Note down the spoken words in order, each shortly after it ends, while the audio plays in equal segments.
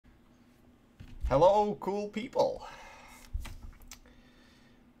Hello, cool people.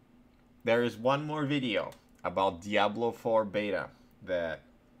 There is one more video about Diablo 4 beta that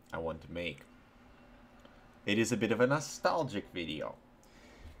I want to make. It is a bit of a nostalgic video.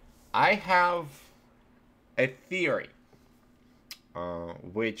 I have a theory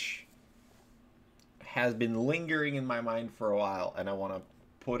which has been lingering in my mind for a while, and I want to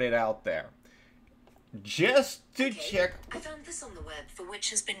put it out there. Just to check. I found this on the web for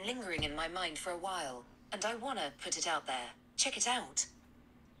which has been lingering in my mind for a while, and I want to put it out there. Check it out.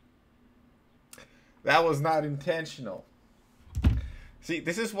 That was not intentional. See,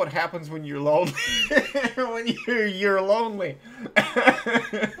 this is what happens when you're lonely. When you're lonely.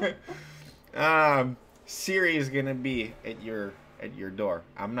 Siri is gonna be at your door.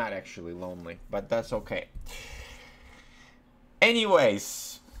 I'm not actually lonely, but that's okay.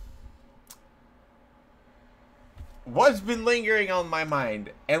 Anyways, what's been lingering on my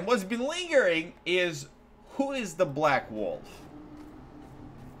mind, and what's been lingering is, who is the Black Wolf?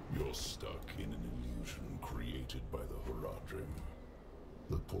 You're stuck in an illusion created by the Horadrim.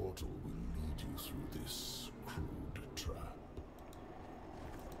 The portal will lead you through this crude trap.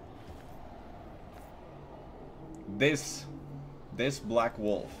 This Black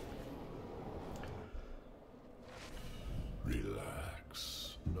Wolf.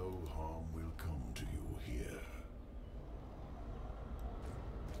 Relax. No harm will come to you here.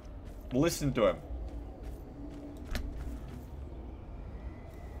 Listen to him.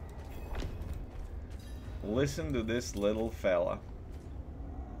 Listen to this little fella.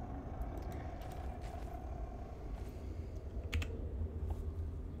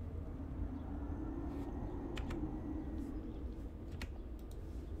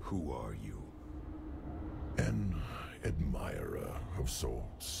 Who are you? An admirer of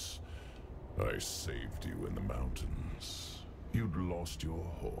sorts. I saved you in the mountains. You'd lost your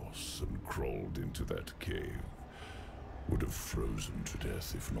horse and crawled into that cave. Would have frozen to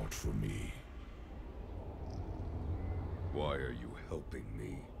death if not for me. Why are you helping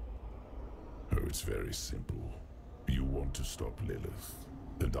me? Oh, it's very simple. You want to stop Lilith,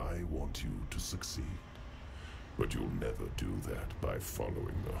 and I want you to succeed. But you'll never do that by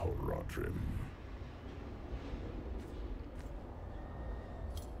following the Horadrim.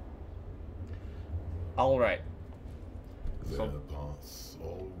 All right. Their path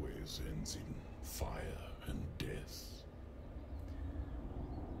always ends in fire and death.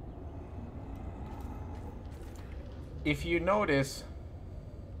 If you notice,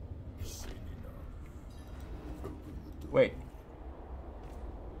 wait,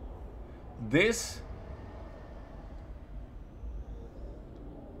 this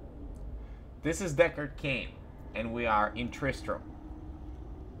is Deckard Cain, and we are in Tristram.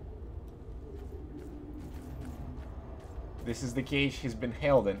 This is the cage he's been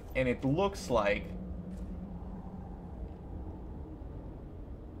held in, and it looks like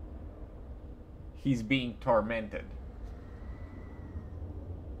he's being tormented.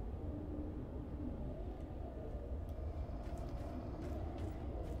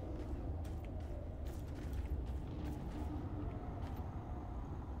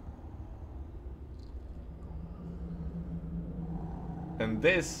 And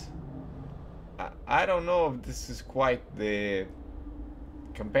this, I don't know if this is quite the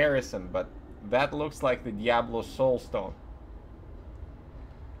comparison, but that looks like the Diablo Soulstone.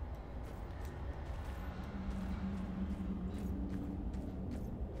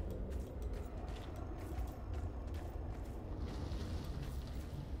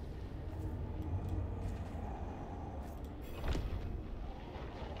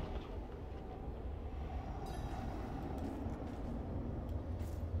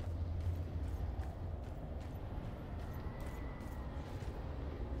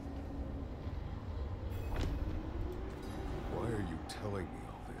 Telling me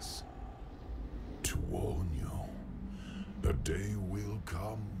all this? To warn you, a day will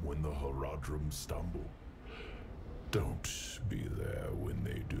come when the Horadrim stumble. Don't be there when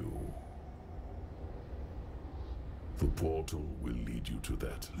they do. The portal will lead you to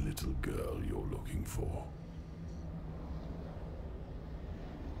that little girl you're looking for.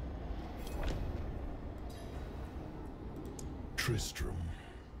 Tristram,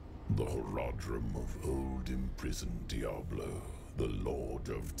 the Horadrim of old imprisoned Diablo, the Lord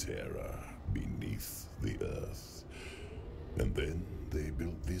of Terror beneath the earth. And then they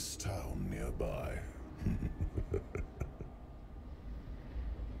built this town nearby.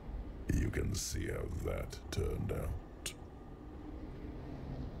 You can see how that turned out.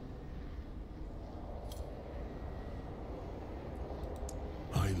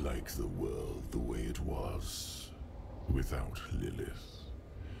 I like the world the way it was, without Lilith.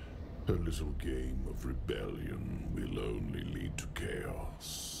 A little game of rebellion will only lead to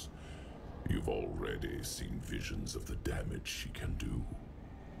chaos. You've already seen visions of the damage she can do.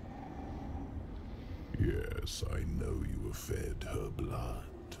 Yes, I know you have fed her blood.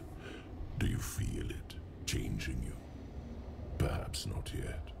 Do you feel it changing you? Perhaps not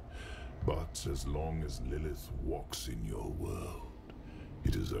yet. But as long as Lilith walks in your world,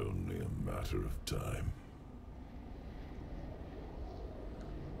 it is only a matter of time.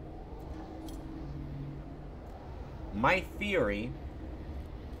 My theory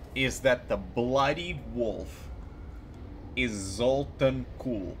is that the Bloodied Wolf is Zoltan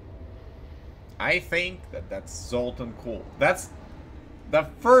Kulle. I think that that's Zoltan Kulle. That's the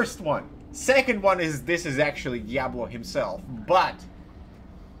first one. Second one is this is actually Diablo himself, but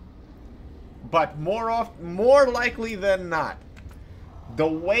more likely than not, the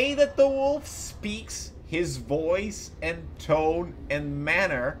way that the wolf speaks, his voice and tone and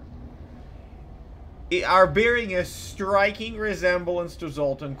manner are bearing a striking resemblance to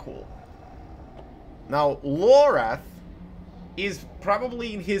Zoltan Kulle. Now, Lorath is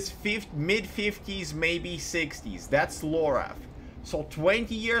probably in his mid-50s, maybe 60s. That's Lorath. So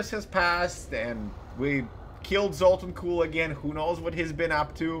 20 years has passed, and we killed Zoltan Kulle again. Who knows what he's been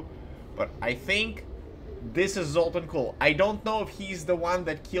up to? But I think this is Zoltan Kulle. I don't know if he's the one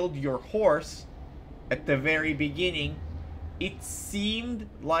that killed your horse at the very beginning. It seemed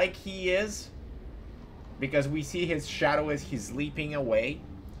like he is, because we see his shadow as he's leaping away.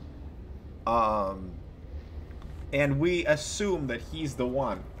 And we assume that he's the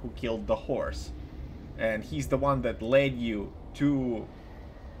one who killed the horse. And he's the one that led you to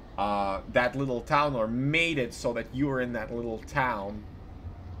that little town, or made it so that you were in that little town.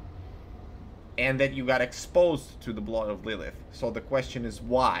 And that you got exposed to the blood of Lilith. So the question is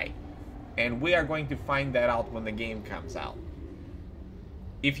why? And we are going to find that out when the game comes out.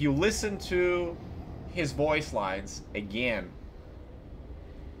 If you listen to his voice lines again,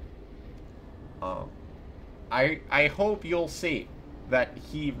 I hope you'll see that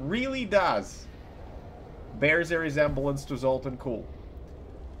he really does bears a resemblance to Zoltan Kulle.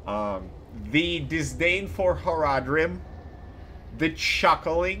 The disdain for Haradrim, the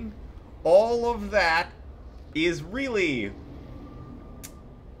chuckling, all of that is really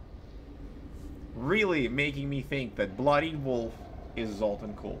making me think that Bloodied Wolf is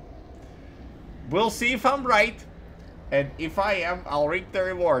Zoltan Kulle. We'll see if I'm right, and if I am, I'll reap the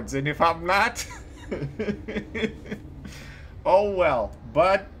rewards, and if I'm not, oh well.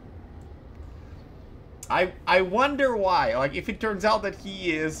 But I wonder why. Like, if it turns out that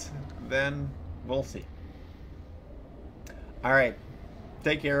he is, then we'll see. Alright,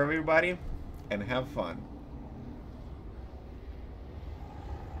 take care everybody, and have fun.